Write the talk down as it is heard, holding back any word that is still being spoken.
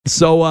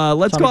So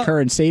let's Tommy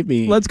Curran save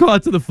me. Let's go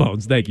out to the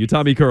phones. Thank you.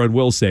 Tommy Curran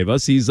will save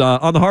us. He's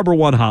on the Harbor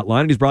One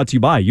hotline, and he's brought to you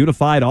by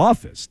Unified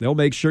Office. They'll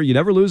make sure you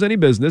never lose any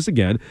business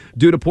again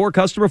due to poor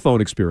customer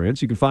phone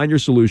experience. You can find your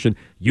solution,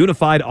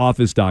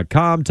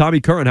 unifiedoffice.com. Tommy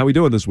Curran, how are we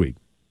doing this week?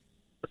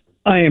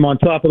 I am on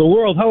top of the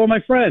world. How are my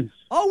friends?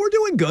 Oh, we're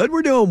doing good.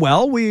 We're doing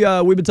well. We've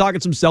been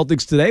talking some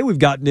Celtics today. We've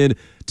gotten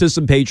into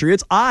some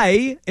Patriots.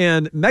 I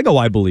and Mego,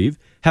 I believe,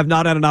 have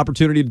not had an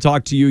opportunity to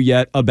talk to you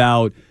yet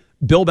about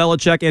Bill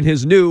Belichick and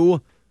his new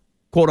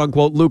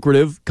quote-unquote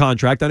lucrative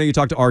contract. I know you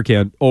talked to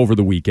Arcand over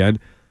the weekend.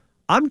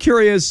 I'm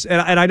curious,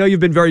 and I know you've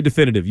been very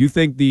definitive. You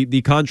think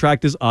the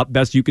contract is up,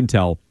 best you can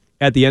tell,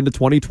 at the end of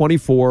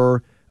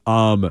 2024.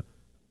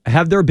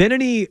 Have there been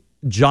any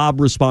job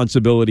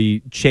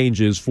responsibility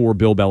changes for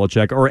Bill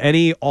Belichick or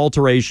any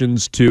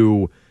alterations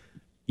to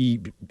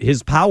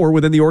his power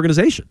within the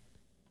organization?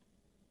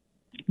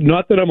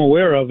 Not that I'm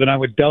aware of, and I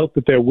would doubt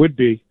that there would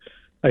be.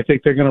 I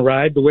think they're going to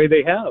ride the way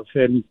they have.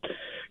 And,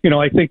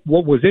 I think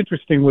what was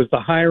interesting was the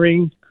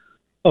hiring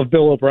of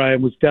Bill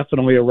O'Brien was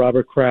definitely a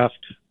Robert Kraft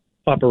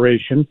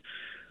operation.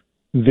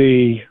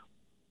 The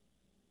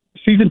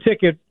season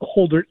ticket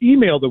holder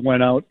email that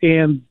went out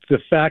and the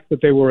fact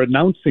that they were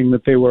announcing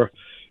that they were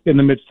in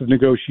the midst of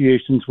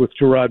negotiations with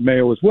Gerard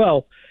Mayo as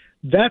well,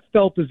 that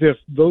felt as if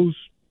those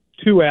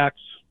two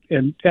acts,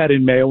 and add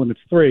in Mayo, and it's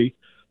three,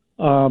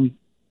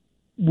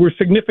 were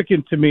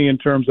significant to me in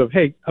terms of,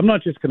 hey, I'm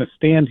not just going to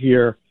stand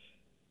here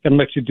and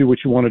let you do what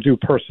you want to do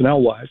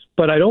personnel-wise.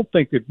 But I don't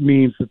think it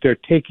means that they're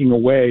taking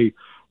away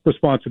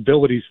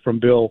responsibilities from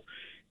Bill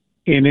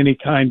in any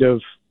kind of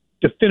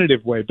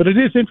definitive way. But it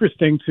is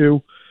interesting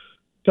to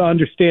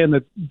understand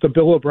that the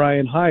Bill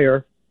O'Brien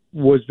hire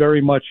was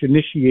very much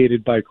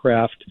initiated by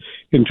Kraft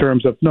in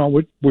terms of, no,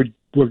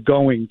 we're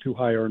going to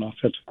hire an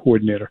offensive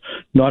coordinator,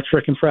 not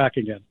frick and frack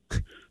again.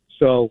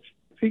 So,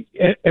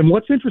 and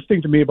what's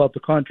interesting to me about the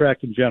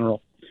contract in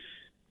general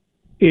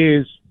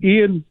is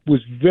Ian was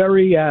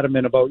very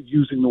adamant about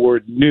using the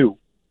word new,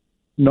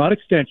 not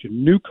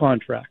extension, new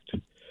contract.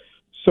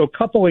 So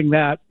coupling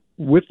that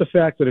with the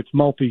fact that it's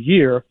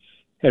multi-year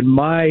and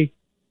my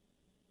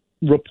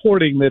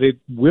reporting that it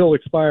will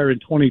expire in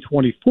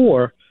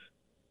 2024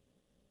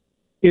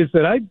 is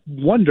that I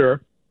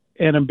wonder,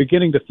 and I'm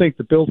beginning to think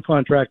that Bill's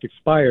contract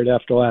expired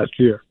after last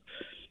year,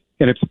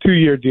 and it's a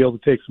 2-year deal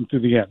that takes him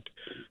through the end.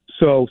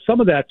 So some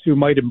of that, too,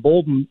 might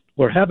embolden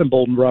or have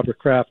emboldened Robert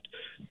Kraft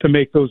to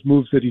make those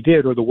moves that he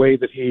did or the way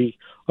that he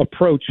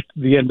approached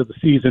the end of the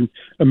season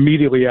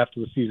immediately after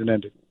the season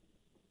ended.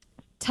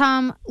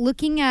 Tom,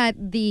 looking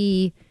at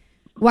the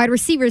wide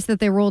receivers that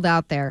they rolled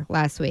out there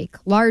last week,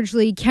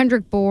 largely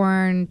Kendrick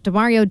Bourne,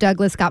 Demario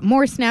Douglas got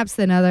more snaps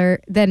than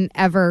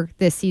ever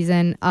this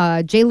season.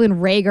 Jalen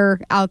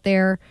Reagor out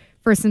there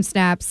for some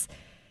snaps.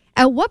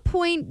 At what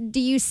point do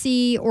you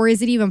see, or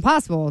is it even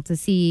possible to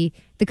see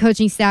the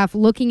coaching staff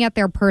looking at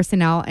their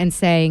personnel and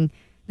saying,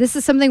 this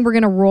is something we're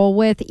going to roll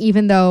with,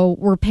 even though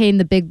we're paying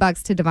the big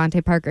bucks to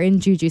Devontae Parker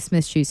and Juju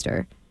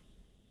Smith-Schuster?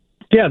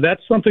 Yeah,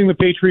 that's something the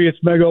Patriots,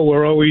 Mego,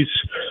 were always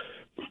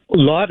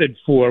lauded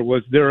for,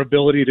 was their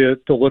ability to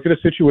look at a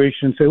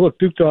situation and say, look,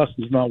 Duke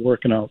Dawson's not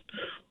working out,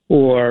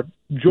 or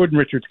Jordan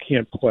Richards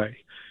can't play.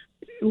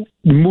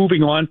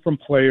 Moving on from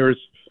players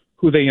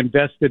who they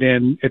invested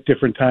in at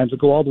different times. It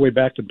go all the way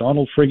back to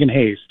Donald friggin'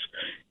 Hayes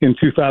in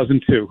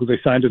 2002, who they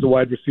signed as a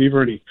wide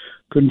receiver, and he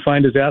couldn't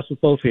find his ass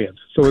with both hands.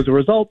 So as a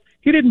result,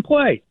 he didn't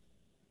play.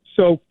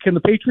 So can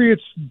the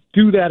Patriots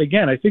do that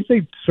again? I think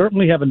they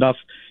certainly have enough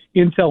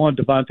intel on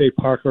Devontae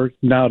Parker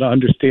now to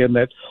understand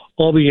that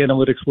all the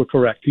analytics were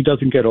correct. He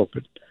doesn't get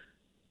open.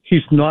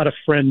 He's not a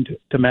friend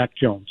to Mac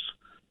Jones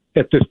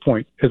at this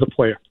point as a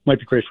player. Might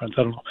be great friends.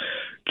 I don't know.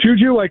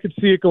 Juju, I could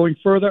see it going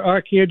further.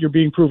 Arcand, you're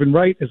being proven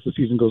right as the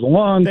season goes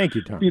along. Thank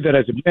you, Tom. Be that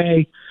as it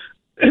may.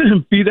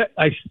 Be that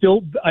I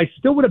still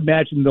would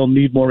imagine they'll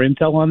need more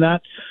intel on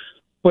that,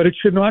 but it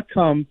should not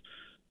come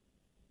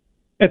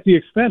at the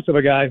expense of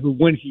a guy who,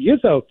 when he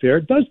is out there,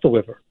 does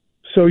deliver.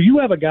 So you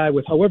have a guy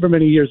with however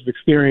many years of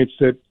experience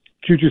that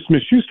Juju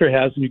Smith-Schuster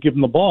has, and you give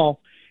him the ball,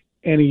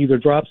 and he either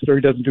drops it or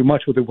he doesn't do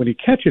much with it when he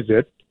catches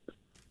it.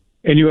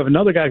 And you have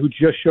another guy who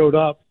just showed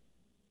up,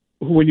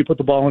 who, when you put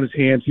the ball in his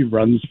hands, he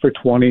runs for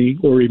 20,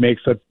 or he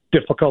makes a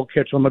difficult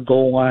catch on the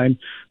goal line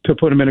to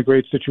put him in a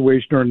great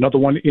situation, or another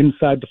one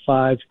inside the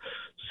 5.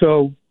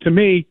 So to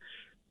me,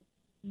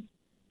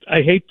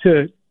 I hate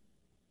to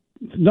 –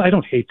 no, I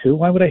don't hate to.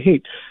 Why would I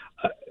hate?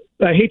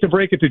 I hate to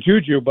break it to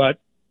Juju, but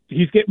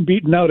he's getting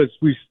beaten out as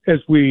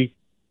we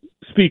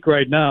speak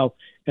right now,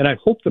 and I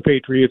hope the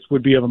Patriots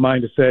would be of a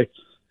mind to say,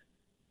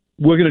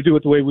 we're going to do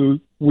it the way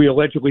we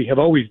allegedly have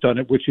always done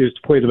it, which is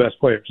to play the best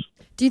players.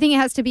 Do you think it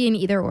has to be an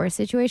either-or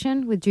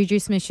situation with Juju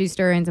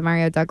Smith-Schuster and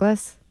Demario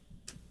Douglas?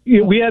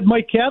 Yeah, we had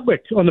Mike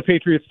Cadwick on the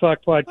Patriots Talk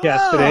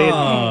podcast today,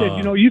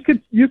 and he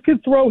said, you can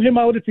throw him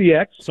out at the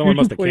X. Someone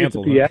must have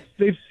canceled him.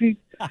 They've seen,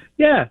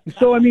 yeah.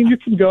 So I mean, you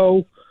can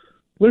go.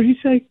 What did he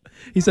say?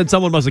 He said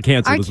someone must have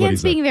canceled.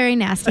 Arcand's being very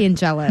nasty and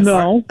jealous.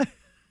 No.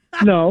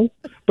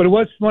 But it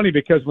was funny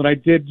because when I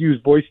did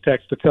use voice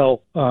text to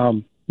tell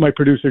my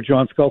producer,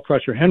 John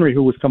Skullcrusher Henry,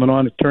 who was coming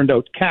on, it turned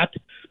out cat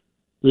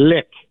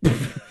lick.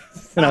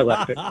 And I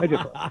left it. I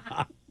just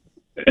left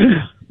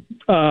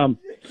it.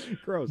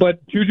 Gross.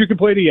 But Juju can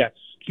play the X.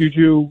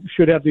 Juju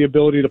should have the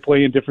ability to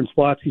play in different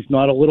spots. He's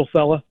not a little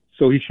fella,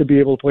 so he should be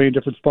able to play in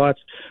different spots.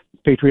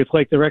 Patriots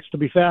like their X to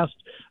be fast.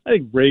 I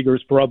think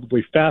Rager's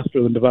probably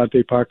faster than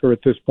Devontae Parker at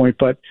this point,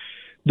 but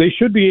they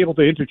should be able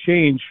to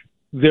interchange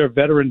their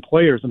veteran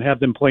players and have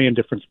them play in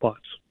different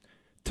spots.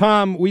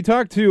 Tom, we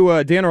talked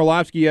to Dan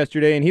Orlovsky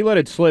yesterday, and he let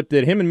it slip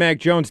that him and Mac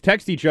Jones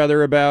text each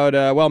other about,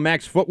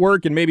 Mac's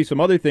footwork and maybe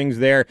some other things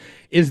there.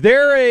 Is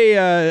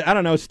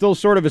there still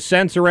sort of a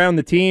sense around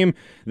the team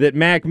that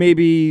Mac may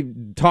be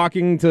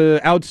talking to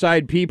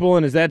outside people,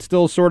 and is that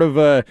still sort of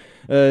a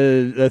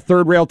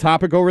third-rail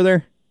topic over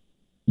there?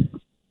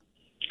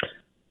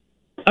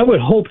 I would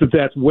hope that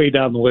that's way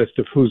down the list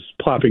of who's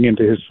popping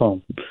into his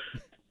phone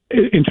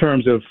in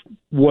terms of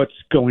what's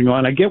going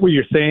on. I get what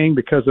you're saying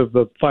because of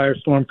the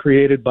firestorm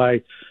created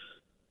by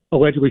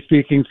allegedly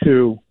speaking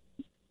to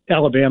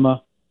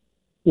Alabama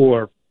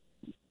or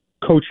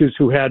coaches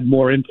who had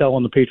more intel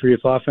on the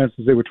Patriots offense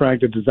as they were trying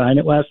to design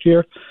it last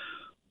year.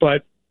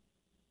 But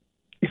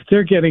if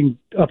they're getting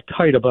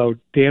uptight about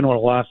Dan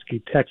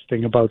Orlovsky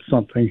texting about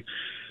something,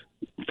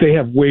 they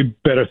have way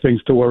better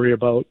things to worry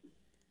about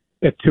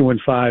at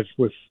 2-5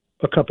 with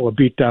a couple of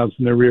beatdowns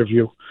in their rear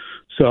view.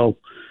 So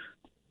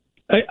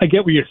I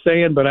get what you're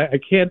saying, but I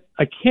can't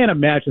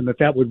imagine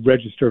that would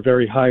register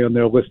very high on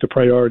their list of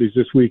priorities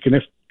this week. And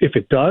if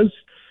it does,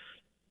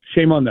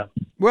 shame on them.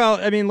 Well,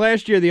 I mean,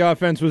 last year the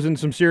offense was in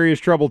some serious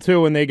trouble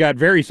too, and they got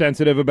very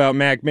sensitive about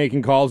Mac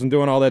making calls and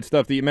doing all that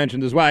stuff that you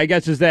mentioned as well. I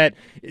guess is that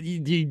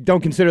you don't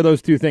consider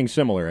those two things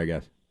similar, I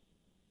guess.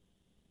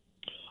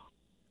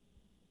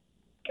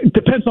 It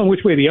depends on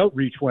which way the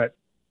outreach went.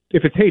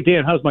 If it's, hey,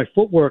 Dan, how's my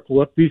footwork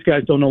look? These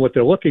guys don't know what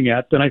they're looking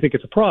at, then I think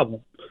it's a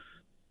problem.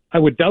 I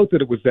would doubt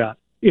that it was that.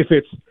 If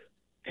it's,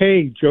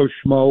 hey, Joe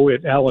Schmo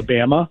at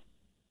Alabama,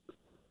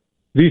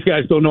 these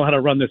guys don't know how to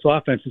run this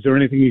offense. Is there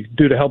anything you can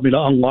do to help me to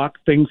unlock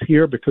things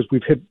here? Because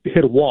we've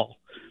hit a wall.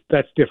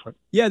 That's different.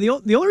 Yeah, the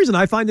only reason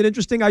I find it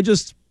interesting,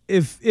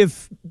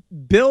 if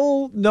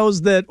Bill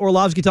knows that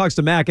Orlovsky talks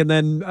to Mac and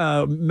then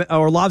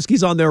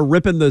Orlovsky's on there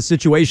ripping the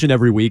situation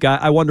every week,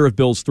 I wonder if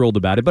Bill's thrilled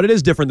about it. But it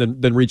is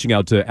different than reaching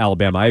out to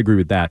Alabama. I agree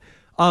with that.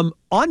 On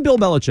Bill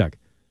Belichick,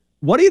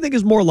 what do you think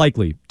is more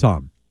likely,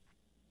 Tom?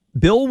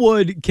 Bill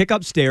would kick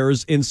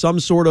upstairs in some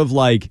sort of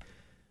like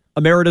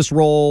emeritus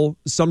role,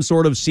 some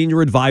sort of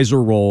senior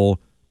advisor role,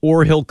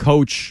 or he'll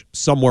coach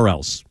somewhere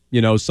else,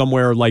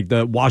 somewhere like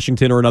the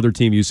Washington or another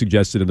team you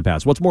suggested in the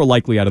past. What's more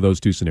likely out of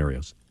those two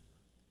scenarios?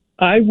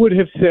 I would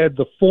have said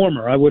the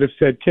former. I would have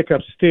said kick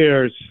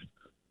upstairs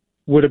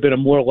would have been a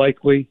more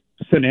likely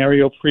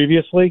scenario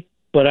previously,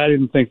 but I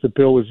didn't think that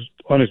Bill was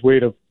on his way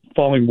to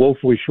falling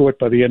woefully short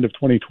by the end of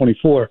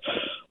 2024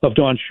 of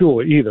Don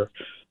Shula either.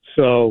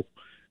 So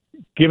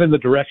given the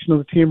direction of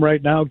the team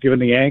right now, given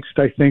the angst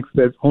I think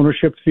that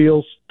ownership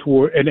feels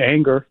toward and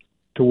anger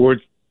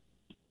towards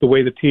the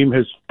way the team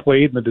has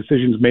played and the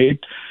decisions made,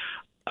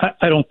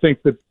 I don't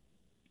think that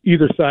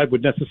either side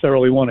would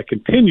necessarily want to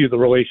continue the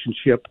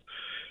relationship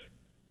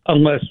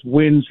unless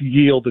wins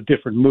yield a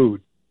different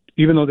mood.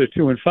 Even though they're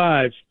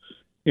 2-5,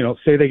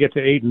 say they get to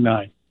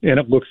 8-9 and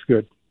it looks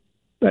good.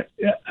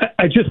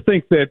 I just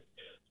think that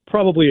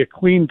probably a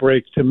clean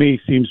break to me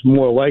seems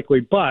more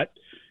likely, but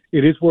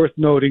it is worth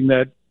noting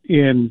that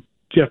in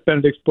Jeff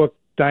Benedict's book,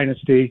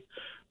 Dynasty,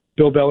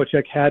 Bill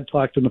Belichick had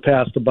talked in the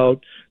past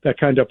about that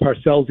kind of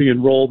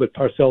Parcellsian role that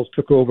Parcells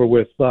took over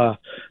with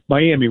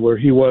Miami, where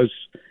he was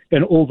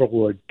an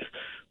overlord.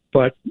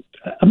 But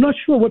I'm not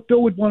sure what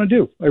Bill would want to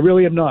do. I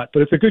really am not.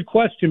 But it's a good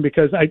question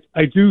because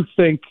I do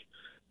think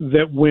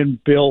that when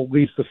Bill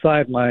leaves the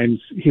sidelines,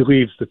 he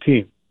leaves the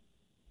team.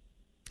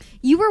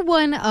 You were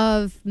one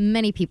of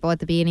many people at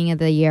the beginning of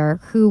the year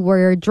who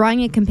were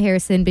drawing a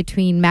comparison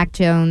between Mac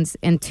Jones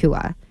and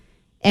Tua.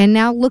 And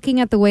now looking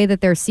at the way that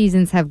their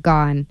seasons have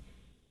gone,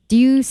 do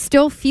you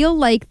still feel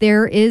like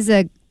there is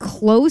a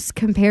close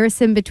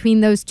comparison between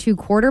those two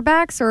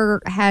quarterbacks,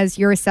 or has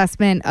your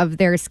assessment of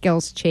their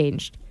skills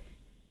changed?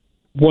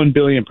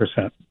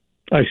 1,000,000,000%.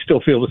 I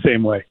still feel the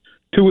same way.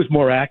 Tua is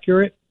more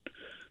accurate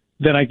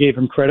than I gave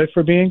him credit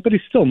for being, but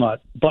he's still not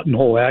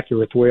buttonhole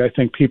accurate the way I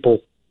think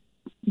people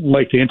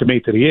like to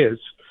intimate that he is.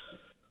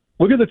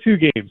 Look at the two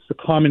games, the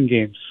common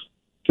games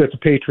that the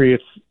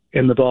Patriots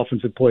and the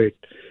Dolphins had played.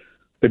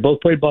 They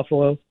both played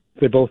Buffalo.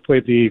 They both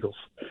played the Eagles.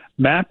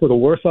 Mac, with a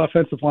worse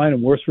offensive line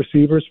and worse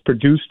receivers,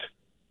 produced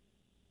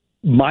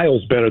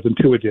miles better than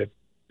Tua did.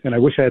 And I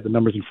wish I had the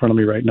numbers in front of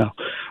me right now.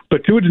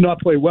 But Tua did not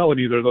play well in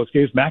either of those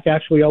games. Mac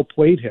actually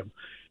outplayed him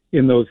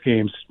in those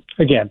games.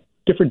 Again,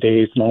 different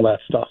days and all that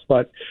stuff.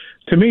 But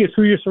to me, it's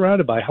who you're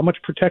surrounded by, how much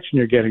protection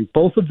you're getting.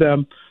 Both of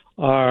them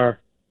are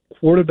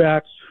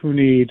quarterbacks who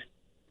need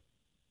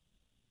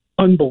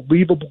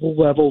unbelievable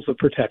levels of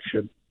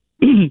protection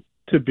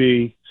to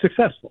be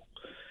successful.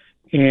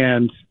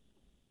 And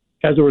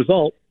as a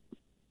result,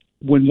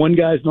 when one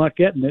guy's not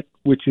getting it,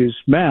 which is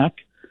Mac,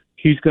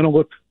 he's going to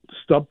look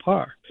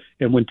subpar.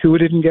 And when Tua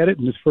didn't get it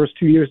in his first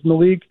 2 years in the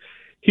league,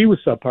 he was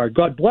subpar.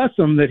 God bless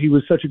him that he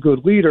was such a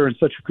good leader and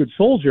such a good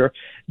soldier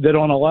that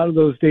on a lot of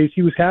those days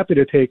he was happy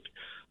to take,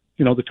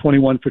 the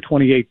 21 for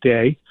 28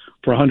 day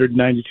for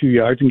 192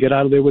 yards and get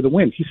out of there with a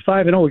win. He's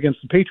 5-0 against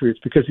the Patriots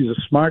because he's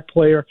a smart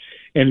player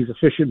and he's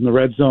efficient in the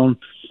red zone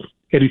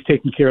and he's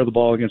taking care of the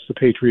ball against the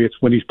Patriots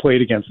when he's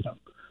played against them.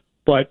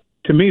 But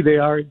to me,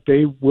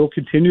 they will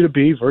continue to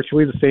be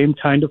virtually the same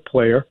kind of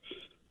player.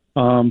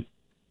 And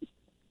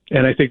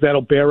I think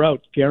that'll bear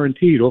out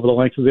guaranteed over the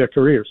length of their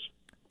careers.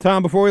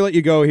 Tom, before we let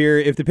you go here,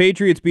 if the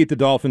Patriots beat the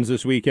Dolphins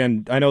this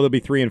weekend, I know they'll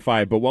be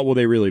 3-5, but what will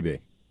they really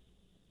be?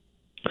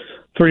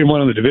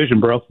 3-1 in the division,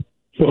 bro.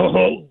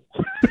 Whoa.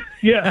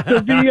 Yeah,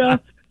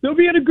 they'll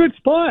be in a good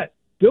spot.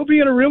 They'll be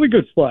in a really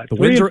good spot. The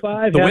wins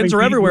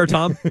are everywhere,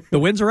 Tom. The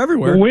wins are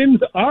everywhere. The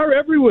wins are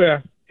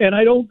everywhere, and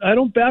I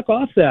don't back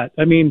off that.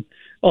 I mean,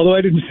 although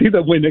I didn't see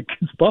the win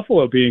against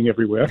Buffalo being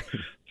everywhere,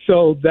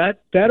 so that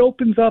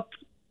opens up.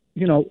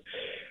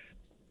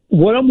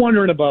 What I'm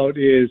wondering about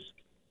is,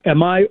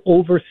 am I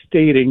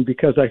overstating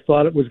because I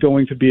thought it was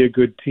going to be a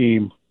good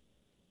team?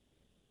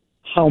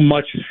 How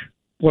much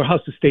or how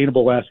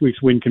sustainable last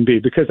week's win can be?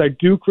 Because I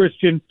do,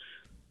 Christian,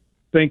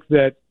 think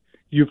that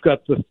you've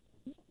got the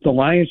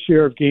lion's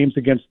share of games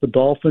against the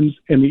Dolphins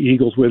and the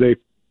Eagles where they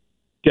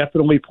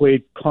definitely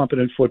played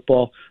competent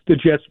football. The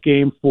Jets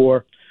game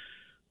for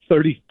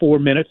 34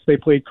 minutes, they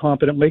played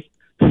competently.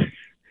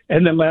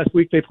 And then last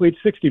week they played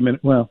 58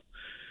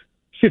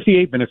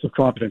 minutes of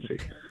competency.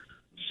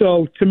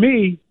 So to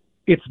me,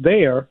 it's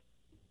there.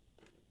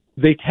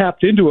 They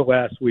tapped into it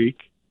last week.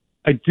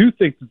 I do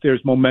think that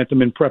there's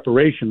momentum in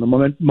preparation.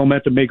 The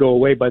momentum may go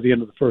away by the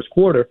end of the first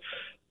quarter,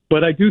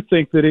 but I do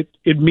think that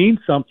it means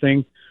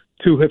something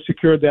to have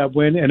secured that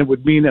win, and it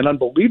would mean an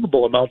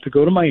unbelievable amount to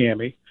go to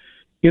Miami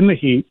in the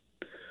heat,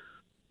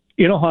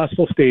 in a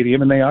hostile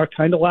stadium, and they are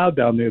kind of loud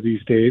down there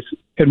these days,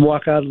 and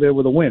walk out of there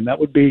with a win.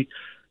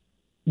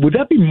 Would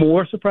that be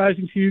more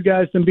surprising to you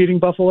guys than beating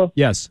Buffalo?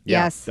 Yes.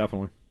 Yes.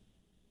 Definitely.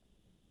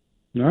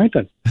 All right,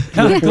 then.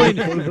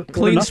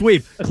 Clean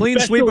sweep. Clean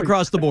sweep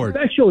across the board.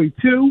 Especially,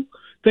 too,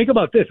 think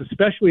about this,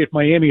 especially if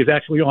Miami is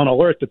actually on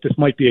alert that this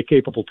might be a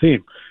capable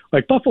team.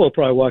 Like Buffalo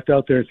probably walked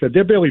out there and said,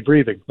 they're barely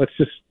breathing. Let's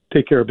just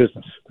take care of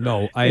business.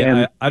 No,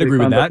 I'd agree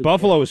with that.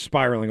 Buffalo is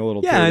spiraling a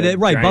little. Yeah, too,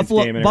 right.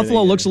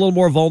 Buffalo looks a little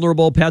more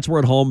vulnerable. Pats were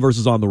at home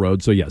versus on the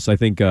road. So yes, I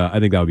think that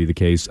would be the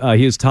case.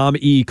 He is Tom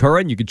E.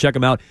 Curran. You can check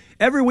him out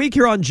every week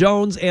here on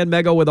Jones and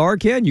Mego with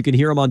Arcand. You can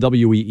hear him on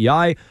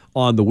WEEI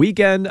on the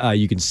weekend.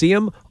 You can see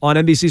him on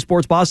NBC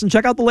Sports Boston.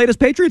 Check out the latest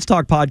Patriots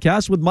Talk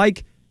podcast with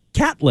Mike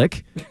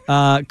Catlick,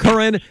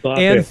 Curran,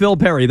 and Phil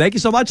Perry. Thank you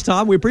so much,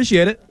 Tom. We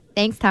appreciate it.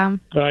 Thanks, Tom.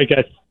 All right,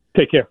 guys.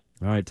 Take care.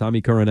 All right, Tommy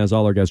Curran, as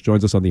all our guests,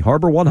 joins us on the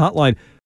Harbor One Hotline.